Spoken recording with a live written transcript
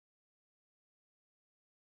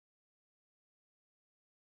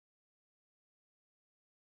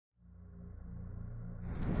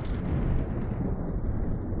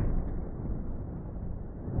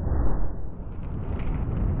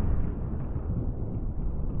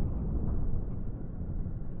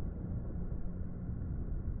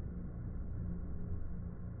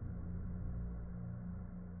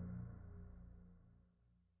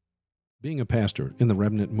Being a pastor in the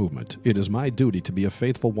remnant movement, it is my duty to be a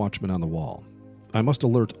faithful watchman on the wall. I must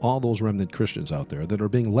alert all those remnant Christians out there that are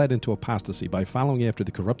being led into apostasy by following after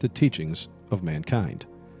the corrupted teachings of mankind.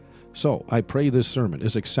 So, I pray this sermon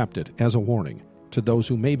is accepted as a warning to those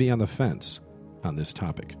who may be on the fence on this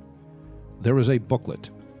topic. There is a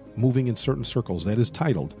booklet moving in certain circles that is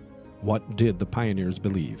titled, "What Did the Pioneers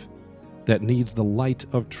Believe?" that needs the light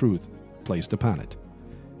of truth placed upon it.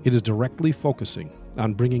 It is directly focusing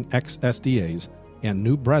on bringing ex-SDAs and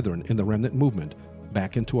new brethren in the remnant movement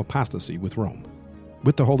back into apostasy with Rome.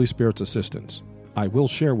 With the Holy Spirit's assistance, I will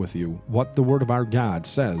share with you what the Word of our God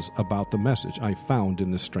says about the message I found in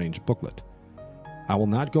this strange booklet. I will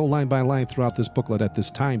not go line by line throughout this booklet at this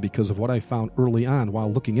time because of what I found early on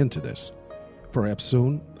while looking into this. Perhaps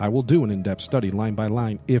soon I will do an in-depth study line by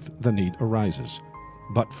line if the need arises.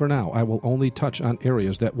 But for now, I will only touch on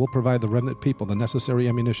areas that will provide the remnant people the necessary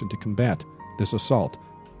ammunition to combat this assault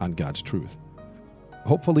on God's truth.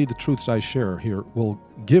 Hopefully the truths I share here will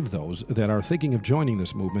give those that are thinking of joining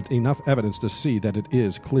this movement enough evidence to see that it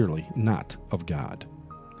is clearly not of God.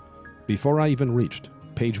 Before I even reached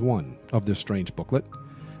page 1 of this strange booklet,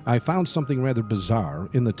 I found something rather bizarre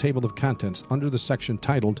in the table of contents under the section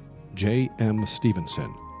titled J.M.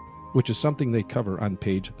 Stevenson, which is something they cover on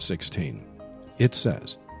page 16. It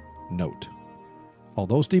says, note,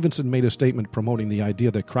 although Stevenson made a statement promoting the idea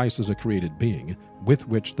that Christ is a created being, with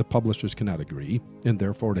which the publishers cannot agree, and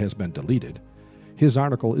therefore it has been deleted, his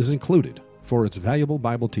article is included for its valuable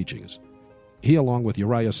Bible teachings. He, along with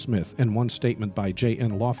Uriah Smith and one statement by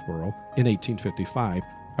J.N. Loughborough in 1855,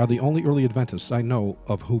 are the only early Adventists I know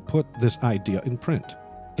of who put this idea in print.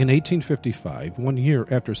 In 1855, 1 year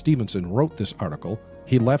after Stevenson wrote this article,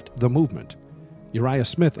 he left the movement. Uriah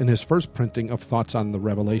Smith, in his first printing of Thoughts on the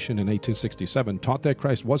Revelation in 1867, taught that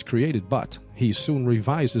Christ was created, but he soon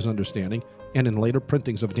revised his understanding, and in later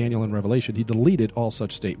printings of Daniel and Revelation, he deleted all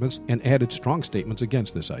such statements and added strong statements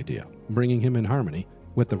against this idea, bringing him in harmony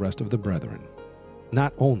with the rest of the brethren.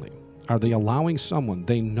 Not only are they allowing someone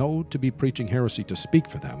they know to be preaching heresy to speak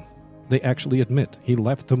for them, they actually admit he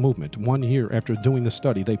left the movement 1 year after doing the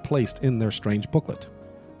study they placed in their strange booklet.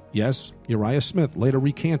 Yes, Uriah Smith later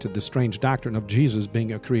recanted the strange doctrine of Jesus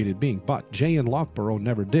being a created being, but J.N. Loughborough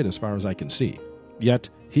never did as far as I can see. Yet,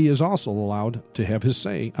 he is also allowed to have his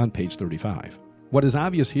say on page 35. What is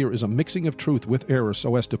obvious here is a mixing of truth with error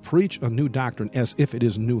so as to preach a new doctrine as if it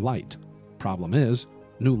is new light. Problem is,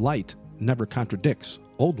 new light never contradicts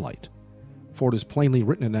old light. For it is plainly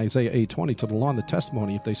written in Isaiah 8:20, to the law and the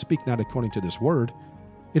testimony, if they speak not according to this word,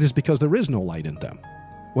 it is because there is no light in them.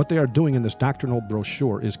 What they are doing in this doctrinal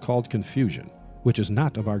brochure is called confusion, which is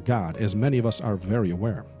not of our God, as many of us are very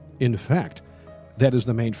aware. In fact, that is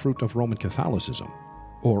the main fruit of Roman Catholicism,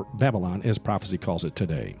 or Babylon as prophecy calls it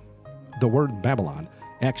today. The word Babylon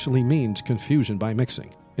actually means confusion by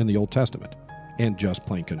mixing in the Old Testament, and just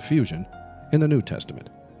plain confusion in the New Testament.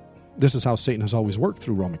 This is how Satan has always worked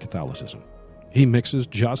through Roman Catholicism. He mixes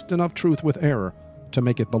just enough truth with error to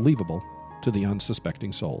make it believable to the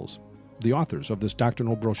unsuspecting souls. The authors of this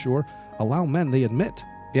doctrinal brochure allow men they admit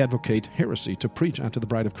advocate heresy to preach unto the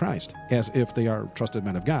bride of Christ, as if they are trusted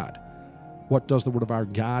men of God. What does the word of our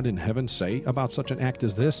God in heaven say about such an act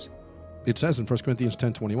as this? It says in 1 Corinthians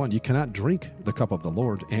 10:21, you cannot drink the cup of the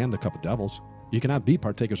Lord and the cup of devils. You cannot be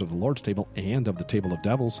partakers of the Lord's table and of the table of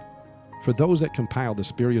devils. For those that compile the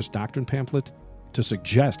spurious doctrine pamphlet to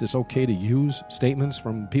suggest it's okay to use statements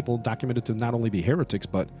from people documented to not only be heretics,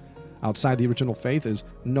 but outside the original faith is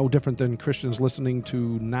no different than Christians listening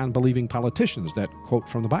to non-believing politicians that quote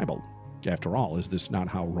from the Bible. After all, is this not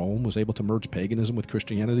how Rome was able to merge paganism with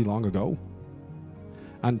Christianity long ago?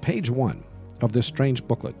 On page 1 of this strange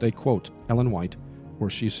booklet, they quote Ellen White, where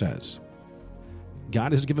she says,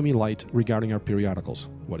 God has given me light regarding our periodicals.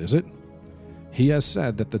 What is it? He has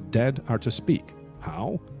said that the dead are to speak.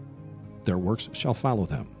 How? Their works shall follow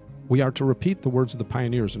them. We are to repeat the words of the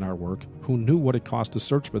pioneers in our work, who knew what it cost to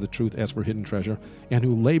search for the truth as for hidden treasure, and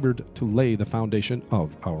who labored to lay the foundation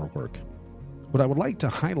of our work. What I would like to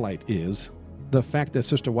highlight is the fact that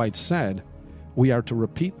Sister White said we are to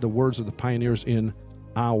repeat the words of the pioneers in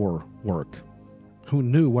our work, who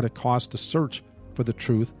knew what it cost to search for the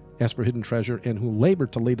truth as for hidden treasure, and who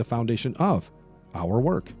labored to lay the foundation of our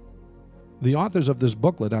work. The authors of this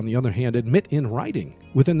booklet, on the other hand, admit in writing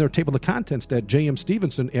within their table of contents that J.M.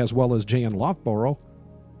 Stevenson, as well as J.N. Loughborough,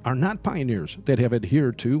 are not pioneers that have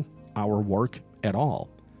adhered to our work at all.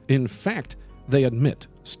 In fact, they admit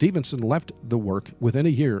Stevenson left the work within a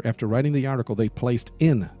year after writing the article they placed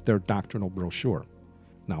in their doctrinal brochure.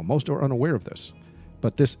 Now, most are unaware of this,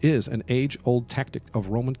 but this is an age-old tactic of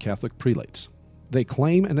Roman Catholic prelates. They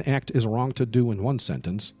claim an act is wrong to do in one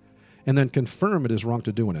sentence, and then confirm it is wrong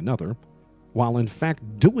to do in another, while in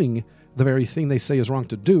fact doing the very thing they say is wrong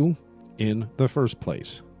to do in the first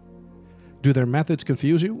place. Do their methods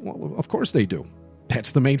confuse you? Well, of course they do.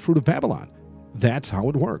 That's the main fruit of Babylon. That's how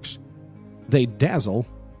it works. They dazzle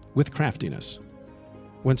with craftiness.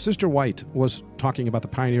 When Sister White was talking about the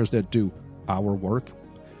pioneers that do our work,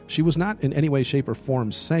 she was not in any way, shape, or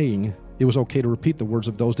form saying it was okay to repeat the words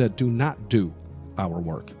of those that do not do our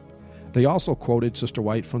work. They also quoted Sister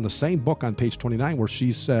White from the same book on page 29 where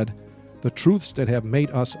she said, "The truths that have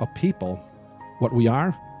made us a people, what we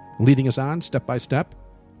are, leading us on step by step."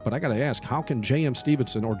 But I got to ask, how can J.M.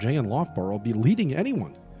 Stevenson or J.N. Loughborough be leading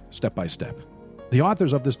anyone step by step? The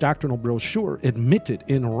authors of this doctrinal brochure admitted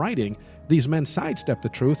in writing these men sidestepped the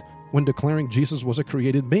truth when declaring Jesus was a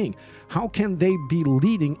created being. How can they be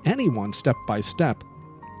leading anyone step by step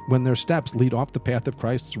when their steps lead off the path of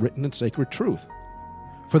Christ's written and sacred truth?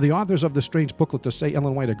 For the authors of this strange booklet to say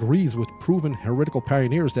Ellen White agrees with proven heretical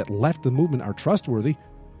pioneers that left the movement are trustworthy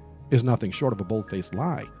is nothing short of a bold-faced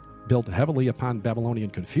lie, built heavily upon Babylonian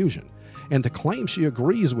confusion. And to claim she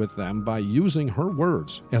agrees with them by using her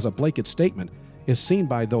words as a blanket statement is seen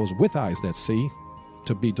by those with eyes that see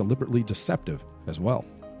to be deliberately deceptive as well.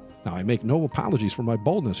 Now, I make no apologies for my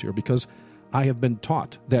boldness here because I have been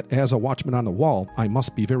taught that as a watchman on the wall, I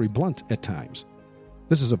must be very blunt at times.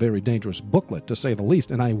 This is a very dangerous booklet, to say the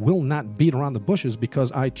least, and I will not beat around the bushes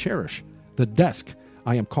because I cherish the desk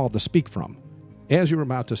I am called to speak from. As you're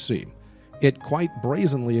about to see, it quite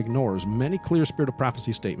brazenly ignores many clear spirit of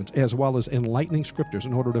prophecy statements as well as enlightening scriptures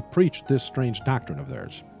in order to preach this strange doctrine of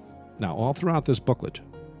theirs. Now, all throughout this booklet,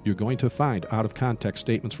 you're going to find out-of-context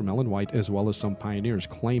statements from Ellen White as well as some pioneers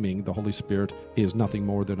claiming the Holy Spirit is nothing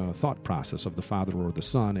more than a thought process of the Father or the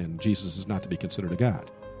Son and Jesus is not to be considered a God.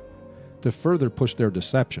 To further push their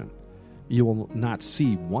deception, you will not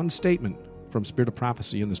see one statement from Spirit of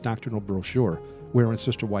Prophecy in this doctrinal brochure wherein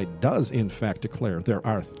Sister White does in fact declare there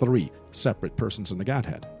are three separate persons in the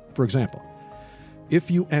Godhead. For example, if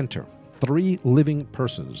you enter three living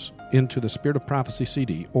persons into the Spirit of Prophecy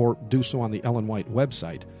CD or do so on the Ellen White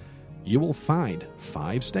website, you will find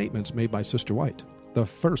 5 statements made by Sister White, the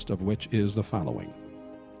first of which is the following.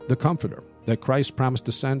 The Comforter that Christ promised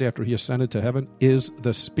to send after he ascended to heaven is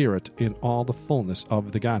the Spirit in all the fullness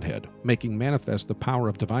of the Godhead, making manifest the power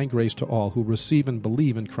of divine grace to all who receive and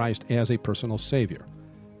believe in Christ as a personal Savior.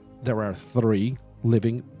 There are 3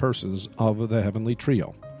 living persons of the heavenly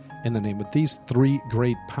trio. In the name of these 3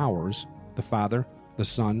 great powers, the Father, the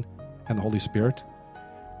Son, and the Holy Spirit,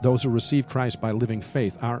 those who receive Christ by living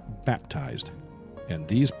faith are baptized, and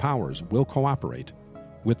these powers will cooperate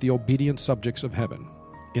with the obedient subjects of heaven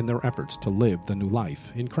in their efforts to live the new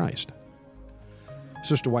life in Christ.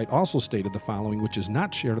 Sister White also stated the following, which is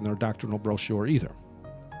not shared in their doctrinal brochure either.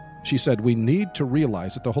 She said, "We need to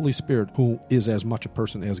realize that the Holy Spirit, who is as much a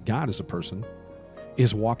person as God is a person,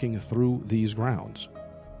 is walking through these grounds."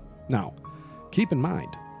 Now, keep in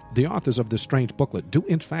mind, the authors of this strange booklet do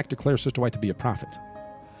in fact declare Sister White to be a prophet.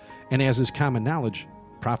 And as is common knowledge,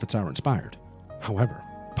 prophets are inspired. However,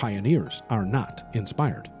 pioneers are not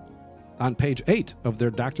inspired. On page 8 of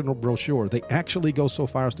their doctrinal brochure, they actually go so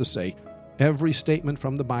far as to say every statement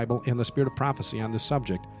from the Bible and the Spirit of Prophecy on this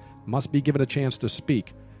subject must be given a chance to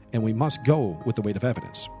speak, and we must go with the weight of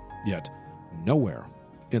evidence. Yet, nowhere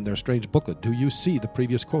in their strange booklet do you see the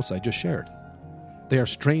previous quotes I just shared. They are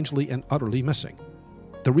strangely and utterly missing.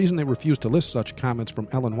 The reason they refuse to list such comments from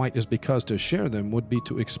Ellen White is because to share them would be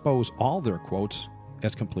to expose all their quotes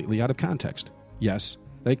as completely out of context. Yes,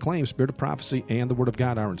 they claim Spirit of Prophecy and the Word of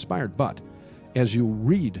God are inspired, but as you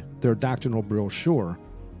read their doctrinal brochure,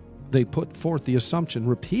 they put forth the assumption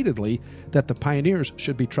repeatedly that the pioneers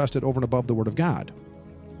should be trusted over and above the Word of God.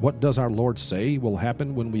 What does our Lord say will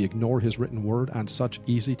happen when we ignore His written Word on such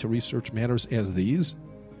easy-to-research matters as these?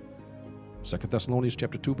 2 Thessalonians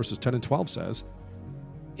chapter 2, verses 10 and 12 says,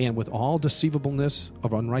 "And with all deceivableness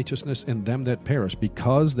of unrighteousness in them that perish,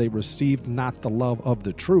 because they received not the love of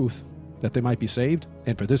the truth, that they might be saved.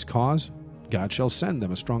 And for this cause God shall send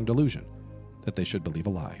them a strong delusion, that they should believe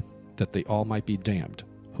a lie, that they all might be damned,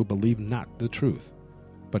 who believed not the truth,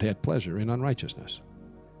 but had pleasure in unrighteousness."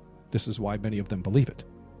 This is why many of them believe it,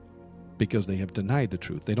 because they have denied the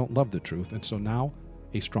truth. They don't love the truth, and so now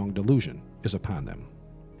a strong delusion is upon them.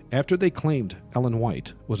 After they claimed Ellen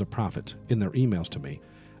White was a prophet in their emails to me,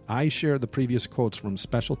 I shared the previous quotes from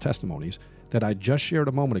special testimonies that I just shared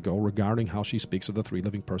a moment ago regarding how she speaks of the 3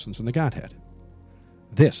 living persons in the Godhead.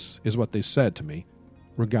 This is what they said to me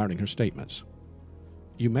regarding her statements.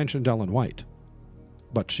 "You mentioned Ellen White,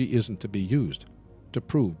 but she isn't to be used to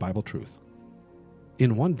prove Bible truth."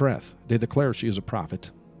 In one breath, they declare she is a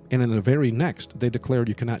prophet, And in the very next, they declared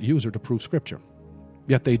you cannot use her to prove Scripture.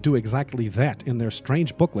 Yet they do exactly that in their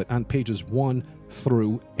strange booklet on pages 1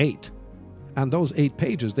 through 8. On those 8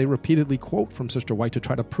 pages, they repeatedly quote from Sister White to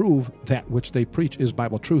try to prove that which they preach is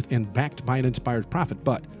Bible truth and backed by an inspired prophet.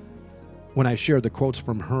 But when I shared the quotes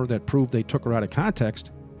from her that proved they took her out of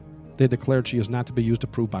context, they declared she is not to be used to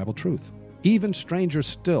prove Bible truth. Even stranger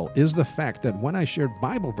still is the fact that when I shared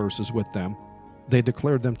Bible verses with them, they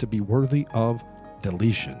declared them to be worthy of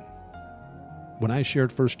deletion. When I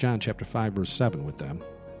shared 1 John chapter 5, verse 7 with them,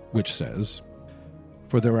 which says,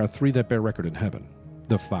 "For there are 3 that bear record in heaven,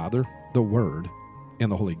 the Father, the Word,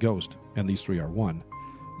 and the Holy Ghost, and these 3 are one,"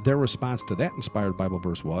 their response to that inspired Bible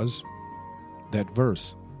verse was, that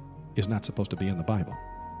verse is not supposed to be in the Bible.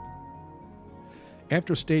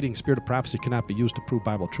 After stating spirit of prophecy cannot be used to prove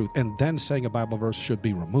Bible truth, and then saying a Bible verse should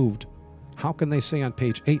be removed, how can they say on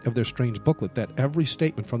page 8 of their strange booklet that every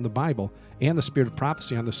statement from the Bible and the spirit of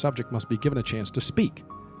prophecy on the subject must be given a chance to speak,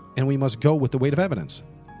 and we must go with the weight of evidence?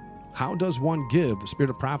 How does one give the spirit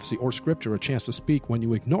of prophecy or Scripture a chance to speak when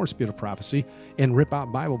you ignore spirit of prophecy and rip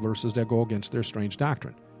out Bible verses that go against their strange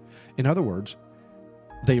doctrine? In other words,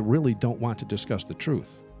 they really don't want to discuss the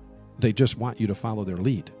truth. They just want you to follow their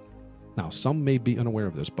lead. Now, some may be unaware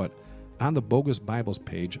of this, but on the Bogus Bibles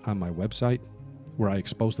page on my website, where I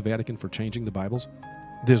expose the Vatican for changing the Bibles,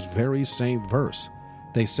 this very same verse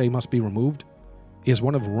they say must be removed is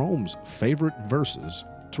one of Rome's favorite verses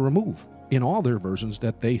to remove in all their versions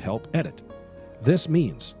that they help edit. This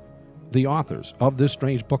means the authors of this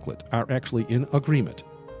strange booklet are actually in agreement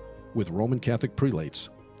with Roman Catholic prelates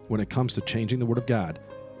when it comes to changing the Word of God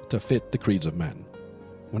to fit the creeds of men.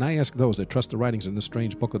 When I ask those that trust the writings in this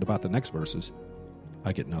strange booklet about the next verses,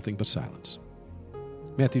 I get nothing but silence.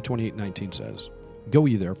 Matthew 28:19 says, "Go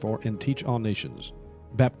ye therefore and teach all nations,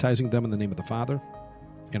 baptizing them in the name of the Father,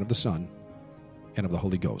 and of the Son, and of the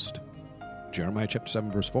Holy Ghost." Jeremiah chapter 7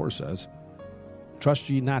 verse 4 says, "Trust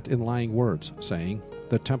ye not in lying words, saying,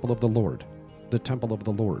 the temple of the Lord, the temple of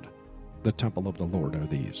the Lord, the temple of the Lord are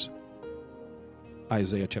these."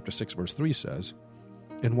 Isaiah chapter 6 verse 3 says,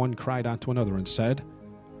 "And one cried unto another and said,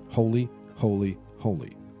 Holy, holy,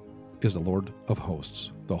 holy is the Lord of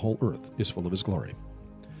hosts. The whole earth is full of his glory."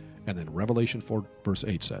 And then Revelation 4 verse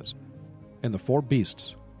 8 says, "And the 4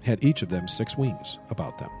 beasts had each of them 6 wings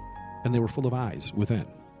about them, and they were full of eyes within.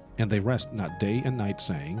 And they rest not day and night,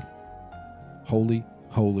 saying, Holy,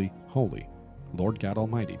 holy, holy, Lord God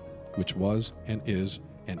Almighty, which was and is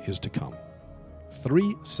to come."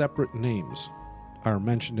 3 separate names are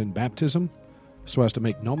mentioned in baptism so as to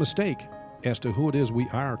make no mistake as to who it is we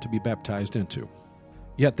are to be baptized into.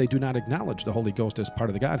 Yet they do not acknowledge the Holy Ghost as part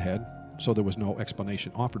of the Godhead, so there was no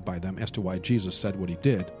explanation offered by them as to why Jesus said what he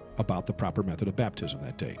did about the proper method of baptism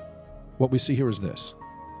that day. What we see here is this.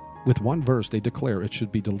 With one verse, they declare it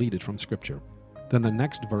should be deleted from Scripture. Then the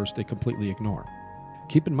next verse they completely ignore.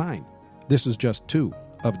 Keep in mind, this is just 2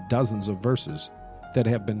 of dozens of verses that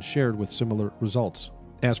have been shared with similar results.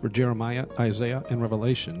 As for Jeremiah, Isaiah, and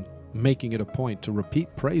Revelation, making it a point to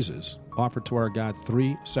repeat praises offered to our God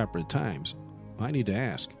 3 separate times, I need to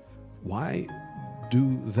ask, why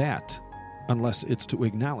do that unless it's to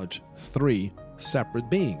acknowledge 3 separate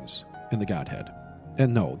beings in the Godhead?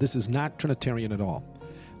 And no, this is not Trinitarian at all.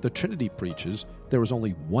 The Trinity preaches there is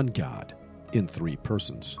only one God in 3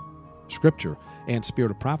 persons. Scripture and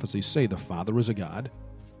spirit of prophecy say the Father is a God,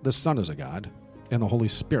 the Son is a God, and the Holy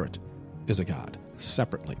Spirit is a God,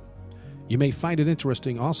 separately. You may find it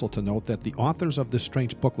interesting also to note that the authors of this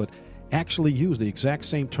strange booklet actually use the exact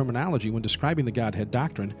same terminology when describing the Godhead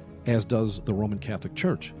doctrine as does the Roman Catholic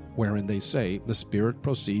Church, wherein they say the Spirit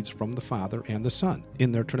proceeds from the Father and the Son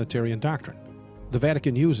in their Trinitarian doctrine. The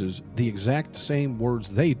Vatican uses the exact same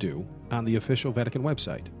words they do on the official Vatican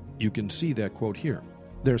website. You can see that quote here.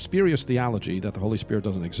 Their spurious theology that the Holy Spirit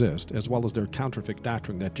doesn't exist, as well as their counterfeit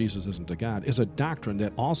doctrine that Jesus isn't a God, is a doctrine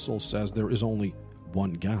that also says there is only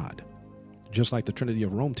one God, just like the Trinity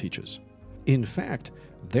of Rome teaches. In fact,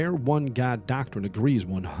 their one God doctrine agrees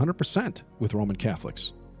 100% with Roman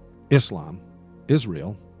Catholics, Islam,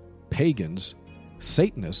 Israel, pagans,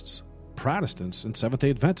 Satanists, Protestants, and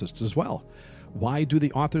Seventh-day Adventists as well. Why do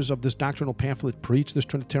the authors of this doctrinal pamphlet preach this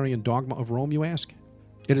Trinitarian dogma of Rome, you ask?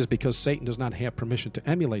 It is because Satan does not have permission to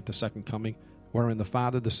emulate the second coming, wherein the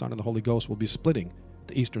Father, the Son, and the Holy Ghost will be splitting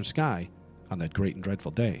the eastern sky on that great and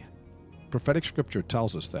dreadful day. Prophetic Scripture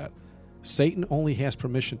tells us that Satan only has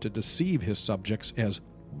permission to deceive his subjects as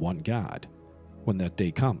one God when that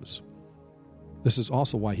day comes. This is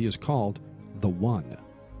also why he is called the One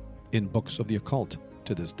in books of the occult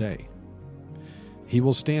to this day. He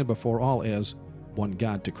will stand before all as one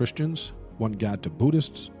God to Christians, one God to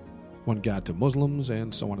Buddhists, one God to Muslims,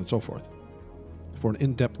 and so on and so forth. For an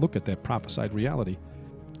in-depth look at that prophesied reality,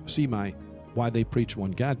 see my Why They Preach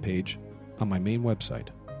One God page on my main website.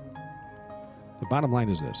 The bottom line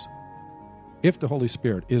is this. If the Holy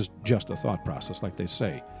Spirit is just a thought process, like they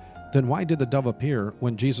say, then why did the dove appear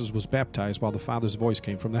when Jesus was baptized while the Father's voice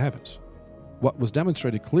came from the heavens? What was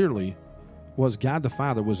demonstrated clearly was God the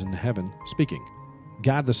Father was in heaven speaking.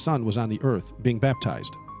 God the Son was on the earth being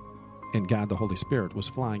baptized. And God the Holy Spirit was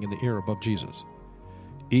flying in the air above Jesus.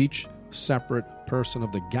 Each separate person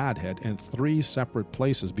of the Godhead in three separate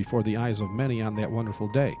places before the eyes of many on that wonderful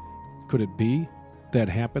day. Could it be that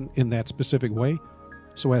happened in that specific way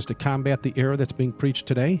so as to combat the error that's being preached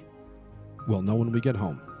today? We'll know when we get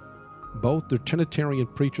home. Both the Trinitarian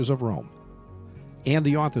preachers of Rome and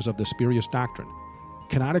the authors of the spurious doctrine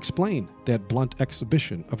cannot explain that blunt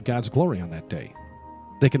exhibition of God's glory on that day.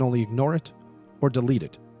 They can only ignore it or delete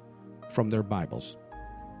it from their Bibles.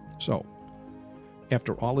 So,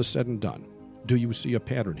 after all is said and done, do you see a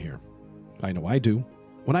pattern here? I know I do.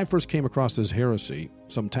 When I first came across this heresy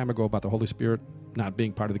some time ago about the Holy Spirit not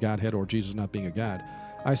being part of the Godhead or Jesus not being a God,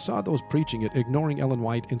 I saw those preaching it ignoring Ellen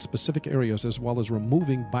White in specific areas as well as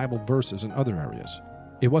removing Bible verses in other areas.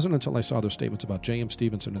 It wasn't until I saw their statements about J.M.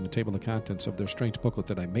 Stevenson in the table of contents of their strange booklet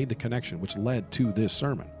that I made the connection which led to this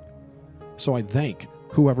sermon. So I thank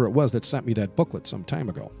whoever it was that sent me that booklet some time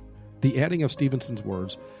ago. The adding of Stevenson's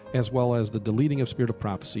words, as well as the deleting of spirit of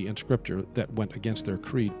prophecy and scripture that went against their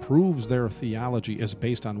creed, proves their theology is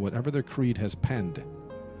based on whatever their creed has penned.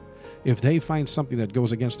 If they find something that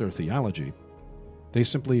goes against their theology, they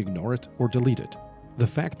simply ignore it or delete it. The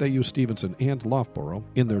fact they use Stevenson and Loughborough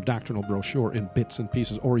in their doctrinal brochure in bits and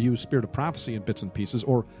pieces, or use spirit of prophecy in bits and pieces,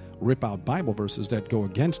 or rip out Bible verses that go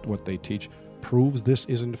against what they teach, proves this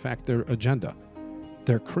is in fact their agenda.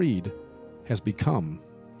 Their creed has become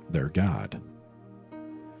their God.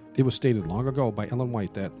 It was stated long ago by Ellen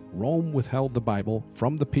White that Rome withheld the Bible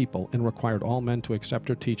from the people and required all men to accept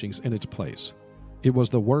her teachings in its place. It was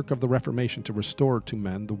the work of the Reformation to restore to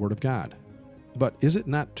men the Word of God. But is it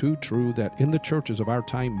not too true that in the churches of our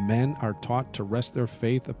time, men are taught to rest their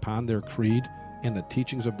faith upon their creed and the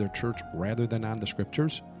teachings of their church rather than on the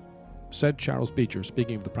Scriptures? Said Charles Beecher,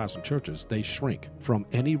 speaking of the Protestant churches, they shrink from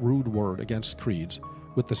any rude word against creeds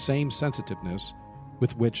with the same sensitiveness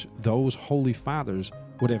with which those holy fathers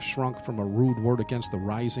would have shrunk from a rude word against the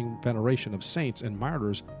rising veneration of saints and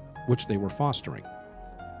martyrs which they were fostering.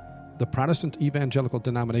 The Protestant evangelical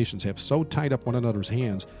denominations have so tied up one another's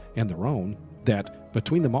hands and their own that,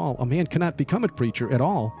 between them all, a man cannot become a preacher at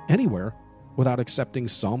all, anywhere, without accepting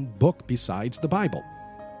some book besides the Bible.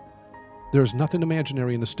 There is nothing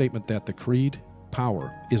imaginary in the statement that the creed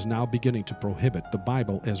power is now beginning to prohibit the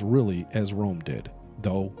Bible as really as Rome did,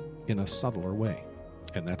 though in a subtler way.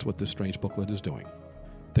 And that's what this strange booklet is doing.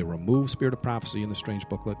 They remove spirit of prophecy in the strange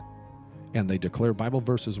booklet, and they declare Bible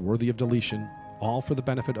verses worthy of deletion, all for the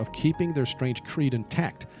benefit of keeping their strange creed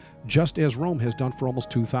intact, just as Rome has done for almost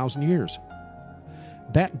 2,000 years.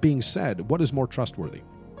 That being said, what is more trustworthy?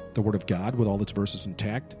 The Word of God with all its verses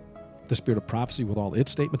intact? The Spirit of prophecy with all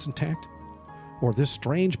its statements intact? Or this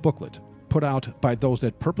strange booklet put out by those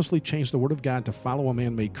that purposely changed the Word of God to follow a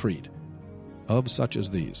man-made creed? Of such as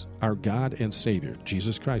these, our God and Savior,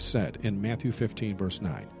 Jesus Christ, said in Matthew 15, verse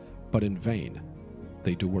 9, "But in vain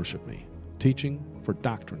they do worship me, teaching for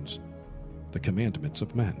doctrines the commandments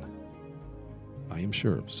of men." I am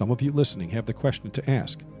sure some of you listening have the question to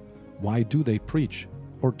ask, why do they preach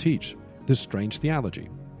or teach this strange theology?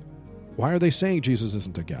 Why are they saying Jesus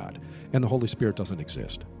isn't a God and the Holy Spirit doesn't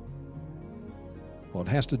exist? Well, it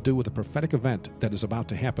has to do with a prophetic event that is about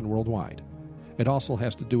to happen worldwide. It also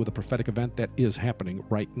has to do with a prophetic event that is happening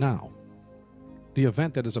right now. The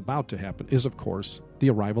event that is about to happen is, of course, the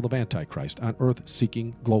arrival of Antichrist on earth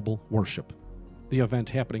seeking global worship. The event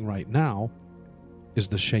happening right now is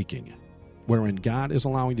the shaking, wherein God is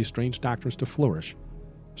allowing these strange doctrines to flourish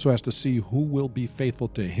so as to see who will be faithful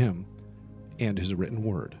to Him and His written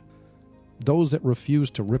Word. Those that refuse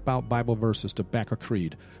to rip out Bible verses to back a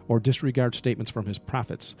creed or disregard statements from His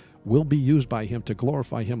prophets will be used by Him to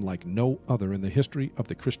glorify Him like no other in the history of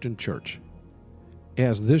the Christian church.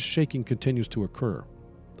 As this shaking continues to occur,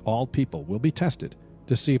 all people will be tested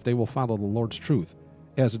to see if they will follow the Lord's truth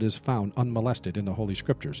as it is found unmolested in the Holy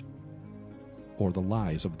Scriptures, or the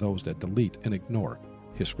lies of those that delete and ignore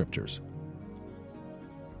His Scriptures.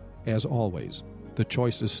 As always, the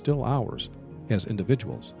choice is still ours as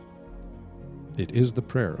individuals. It is the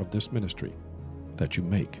prayer of this ministry that you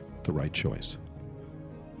make the right choice.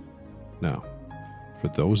 Now, for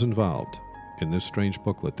those involved in this strange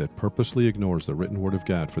booklet that purposely ignores the written Word of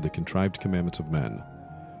God for the contrived commandments of men,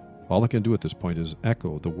 All I can do at this point is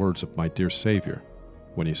echo the words of my dear Savior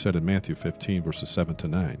when he said in Matthew 15, verses 7 to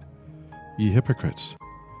 9, Ye hypocrites,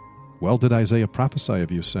 well did Isaiah prophesy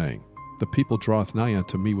of you, saying, The people draweth nigh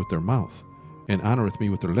unto me with their mouth, and honoreth me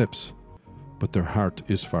with their lips, but their heart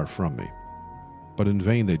is far from me. But in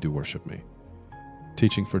vain they do worship me,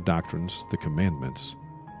 teaching for doctrines the commandments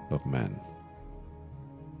of men.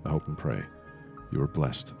 I hope and pray you are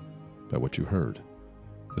blessed by what you heard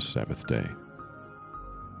this Sabbath day.